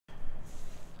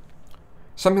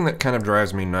Something that kind of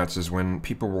drives me nuts is when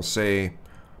people will say,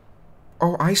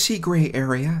 "Oh, I see gray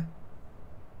area."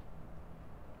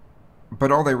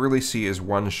 But all they really see is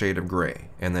one shade of gray,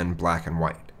 and then black and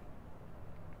white.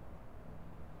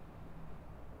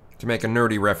 To make a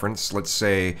nerdy reference, let's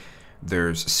say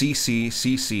there's CC,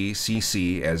 CC,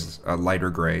 CC as a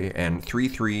lighter gray, and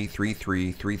 33,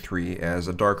 33, 33 as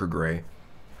a darker gray.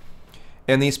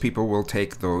 And these people will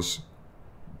take those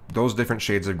different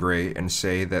shades of gray and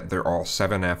say that they're all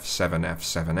 7F, 7F,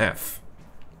 7F.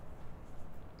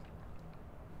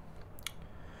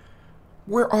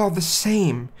 We're all the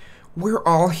same. We're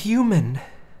all human.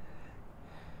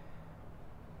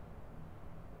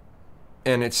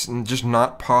 And it's just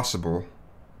not possible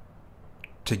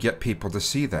to get people to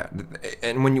see that.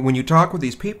 And when you talk with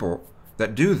these people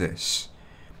that do this,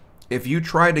 if you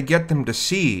try to get them to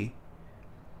see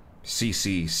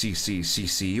CC, CC,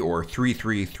 CC, or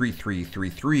 33, 33,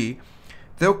 33,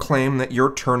 they'll claim that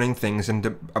you're turning things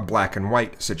into a black and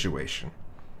white situation.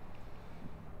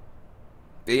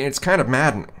 It's kind of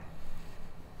maddening.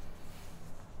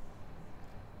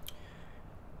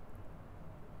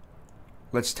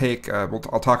 Let's take,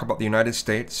 I'll talk about the United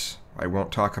States. I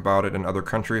won't talk about it in other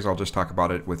countries. I'll just talk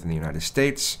about it within the United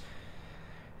States.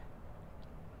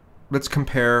 Let's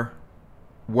compare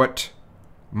what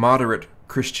moderate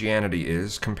Christianity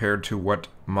is compared to what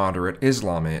moderate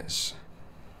Islam is.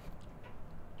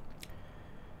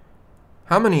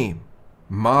 How many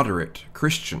moderate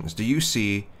Christians do you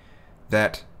see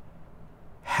that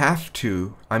have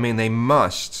to, they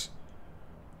must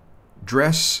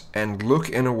dress and look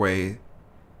in a way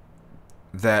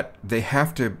that they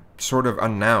have to sort of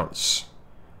announce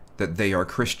that they are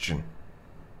Christian?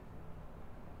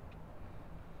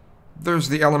 There's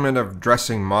the element of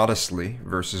dressing modestly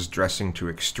versus dressing to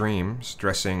extremes,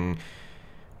 dressing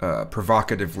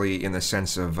provocatively in the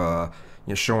sense of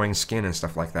showing skin and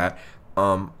stuff like that.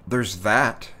 There's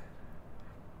that,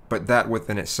 but that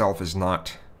within itself is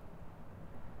not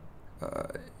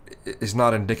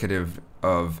indicative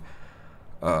of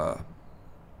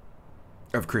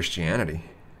Christianity.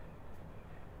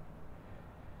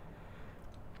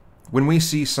 When we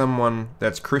see someone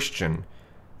that's Christian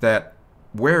that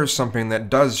wears something that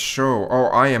does show, oh,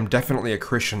 I am definitely a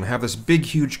Christian, have this big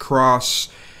huge cross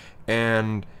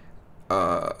and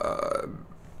some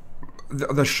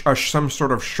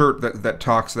sort of shirt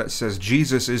that says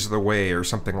Jesus is the way or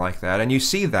something like that, and you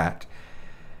see that,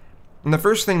 and the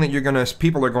first thing that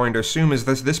people are going to assume is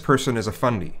this person is a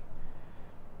fundy.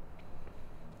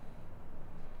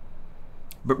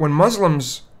 But when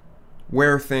Muslims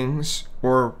wear things,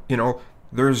 or,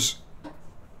 there's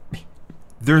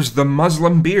the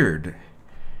Muslim beard.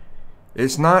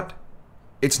 It's not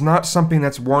something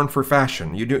that's worn for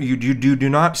fashion. You do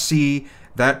not see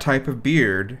that type of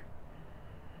beard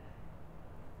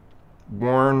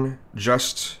worn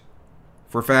just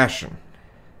for fashion.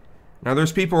 Now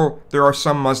there are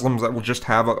some Muslims that will just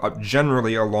have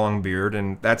generally a long beard,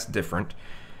 and that's different.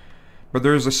 But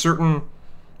there's a certain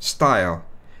style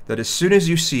that as soon as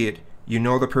you see it, you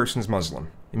know the person's Muslim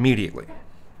immediately.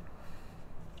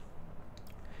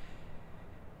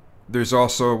 There's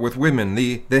also, with women,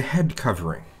 the head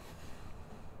covering.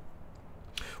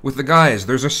 With the guys,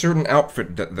 there's a certain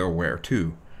outfit that they'll wear,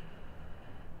 too.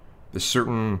 This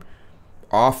certain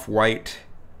off-white,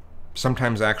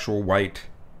 sometimes actual white,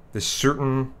 this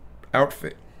certain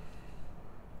outfit.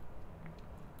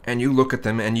 And you look at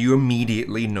them and you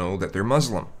immediately know that they're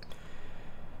Muslim.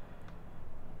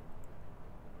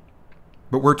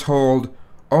 But we're told,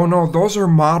 oh no, those are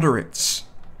moderates.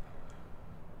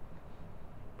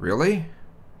 Really?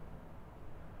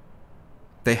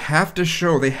 They have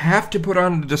to put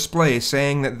on a display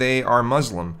saying that they are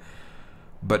Muslim,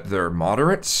 but they're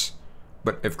moderates?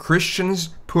 But if Christians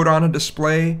put on a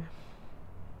display,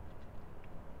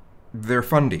 they're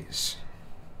fundies.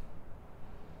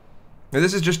 Now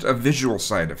this is just a visual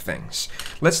side of things.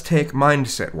 Let's take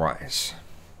mindset-wise.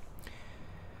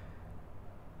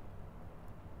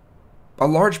 A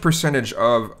large percentage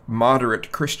of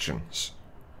moderate Christians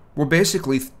will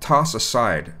basically toss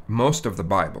aside most of the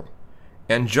Bible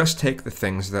and just take the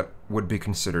things that would be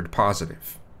considered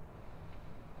positive.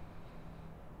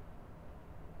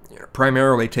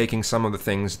 Primarily taking some of the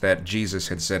things that Jesus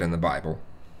had said in the Bible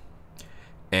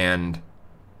and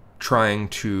trying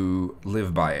to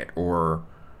live by it, or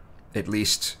at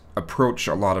least approach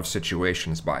a lot of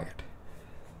situations by it.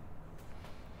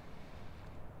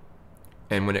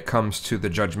 And when it comes to the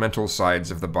judgmental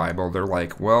sides of the Bible, they're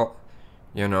like, well,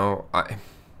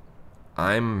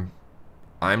 I'm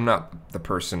not the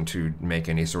person to make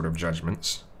any sort of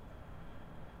judgments.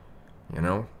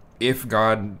 if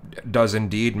God does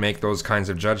indeed make those kinds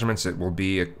of judgments, it will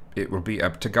be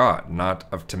up to God, not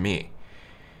up to me.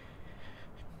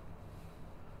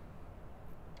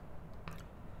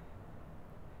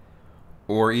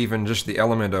 Or even just the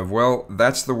element of, well,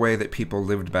 that's the way that people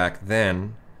lived back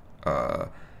then.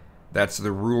 That's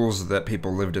the rules that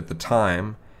people lived at the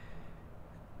time.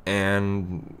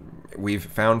 And we've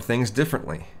found things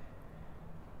differently.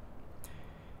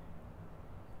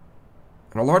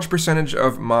 And a large percentage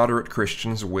of moderate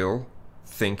Christians will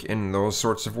think in those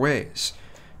sorts of ways.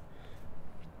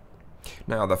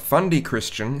 Now, the fundy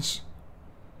Christians,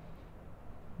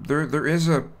 there is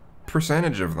a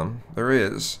percentage of them. There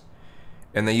is.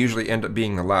 And they usually end up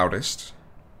being the loudest.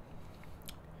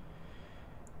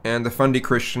 And the fundy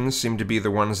Christians seem to be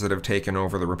the ones that have taken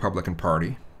over the Republican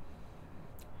Party.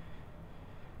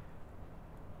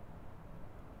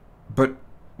 But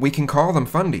we can call them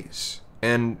fundies,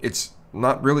 and it's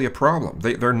not really a problem.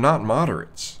 They're not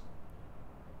moderates.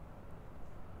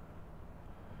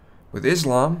 With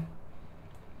Islam,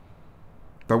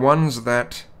 the ones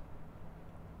that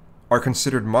are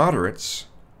considered moderates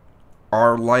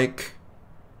are like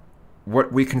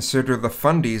what we consider the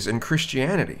fundies in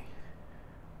Christianity.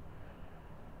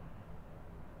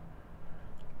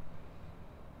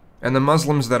 And the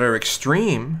Muslims that are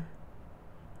extreme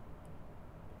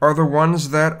are the ones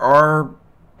that are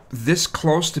this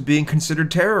close to being considered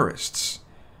terrorists.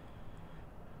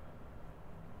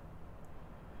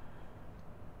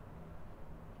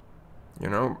 You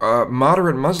know,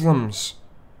 moderate Muslims,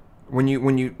 when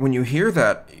you hear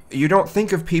that, you don't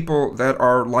think of people that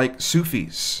are like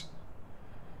Sufis.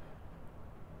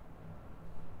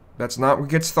 That's not what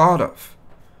gets thought of.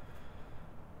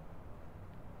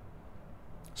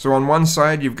 So on one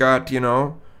side you've got,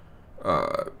 CC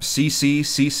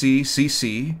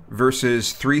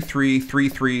versus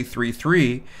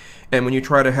 333333, and when you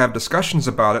try to have discussions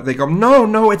about it, they go,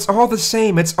 no, it's all the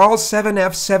same. It's all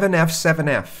 7F, 7F,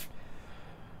 7F.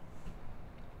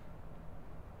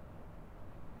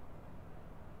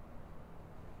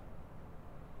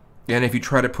 And if you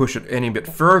try to push it any bit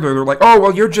further, they're like, oh,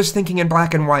 well, you're just thinking in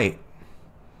black and white.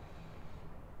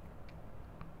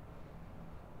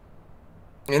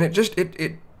 And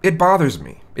it bothers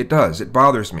me. It does. It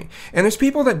bothers me. And there's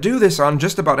people that do this on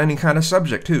just about any kind of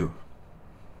subject, too.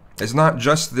 It's not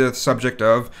just the subject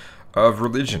of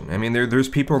religion. I mean, there's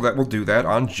people that will do that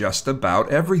on just about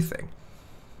everything.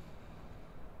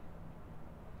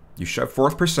 You shove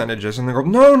forth percentages and they go,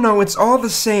 no, it's all the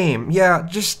same. Yeah,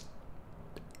 just...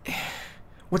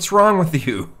 What's wrong with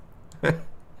you?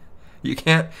 You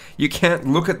can't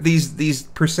look at these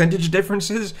percentage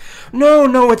differences?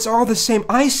 No, it's all the same.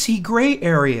 I see gray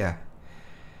area.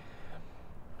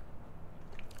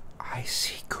 I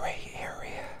see gray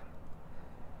area.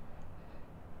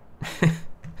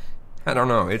 I don't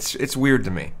know. It's weird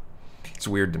to me. It's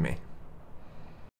weird to me.